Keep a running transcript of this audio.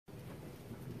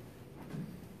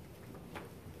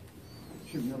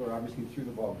Chip Miller obviously threw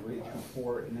the ball great through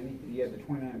 4, and then he had the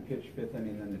 29 pitch 5th inning,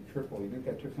 and then the triple. You think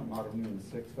that took something out of him in the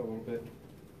 6th a little bit?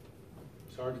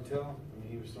 It's hard to tell. I mean,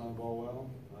 he was throwing the ball well.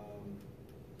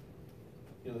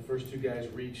 You know, the first two guys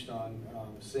reached on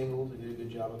singles. They did a good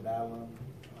job of battling.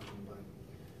 But,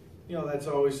 you know, that's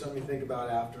always something you think about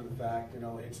after the fact. You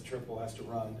know, it's a triple, has to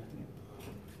run.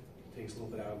 Takes a little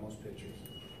bit out of most pitchers.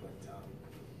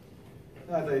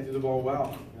 But I thought they threw the ball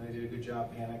well. You know, they did a good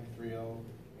job, panic, 3-0,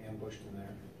 ambushed in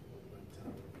there.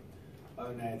 But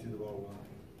other than that, they threw the ball well.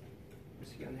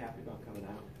 Was he unhappy about coming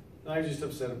out? No, I was just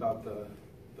upset about the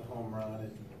home run.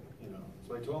 And, you know,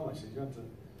 so I told him, I said, you don't have to,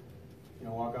 you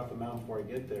know, walk off the mound before I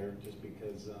get there just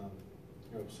because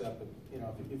you're upset. But, you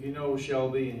know, if you know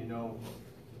Shelby and you know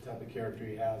the type of character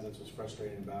he has, that's what's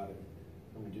frustrating about it,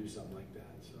 when we do something like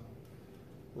that. So,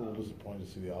 a little disappointed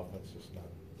to see the offense just not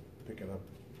picking up.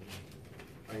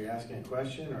 Are you asking a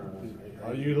question, or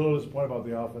are you a little disappointed about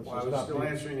the offense? Well, I was still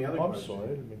answering the other question. I'm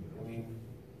sorry. I mean,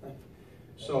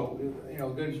 so, you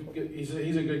know, good. He's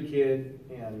a good kid,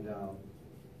 and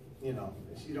you know,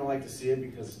 you don't like to see it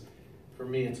because, for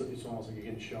me, it's almost like you're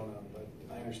getting shown up. But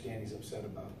I understand he's upset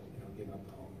about, you know, giving up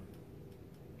the homer.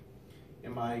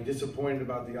 Am I disappointed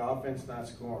about the offense not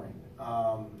scoring?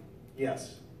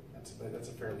 Yes, that's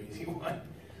a fairly easy one.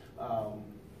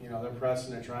 You know, they're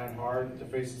pressing, they're trying hard. They're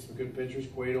facing some good pitchers.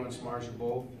 Cueto and Smarsh are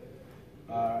both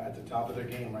at the top of their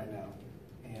game right now.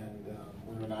 And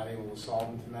we were not able to solve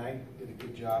them tonight. Did a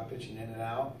good job pitching in and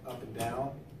out, up and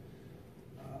down.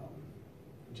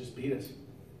 Just beat us.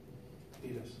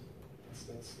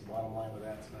 That's the bottom line with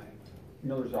that tonight.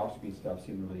 Miller's off-speed stuff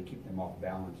seemed to really keep them off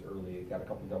balance early. He got a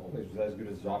couple double plays. Was that as good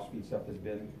as his off-speed stuff has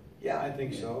been? Yeah, I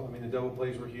think so. I mean, the double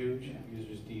plays were huge. Yeah. He used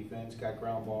his defense, got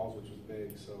ground balls, which was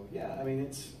big. So, yeah, I mean,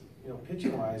 it's, you know,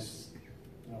 pitching-wise,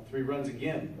 you know, 3 runs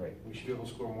again. Right. We should be able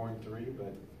to score more than 3,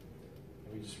 but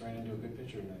we just ran into a good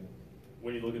pitcher tonight.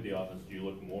 When you look at the offense, do you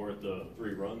look more at the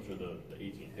 3 runs or the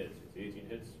 18 hits? The 18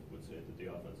 hits would say that the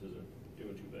offense isn't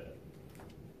doing too bad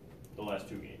the last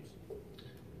 2 games.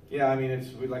 Yeah, I mean,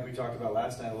 it's like we talked about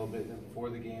last night a little bit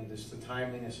before the game, just the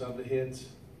timeliness of the hits.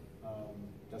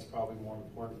 That's probably more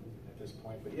important at this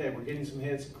point. But yeah, we're getting some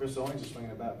hits. Chris Owens is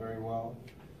swinging the bat very well.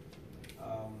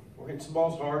 We're hitting some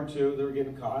balls hard too. They're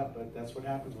getting caught, but that's what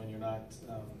happens when you're not, you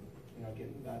know, not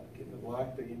getting the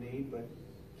block that you need. But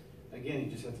again, you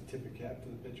just have to tip your cap to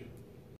the pitcher.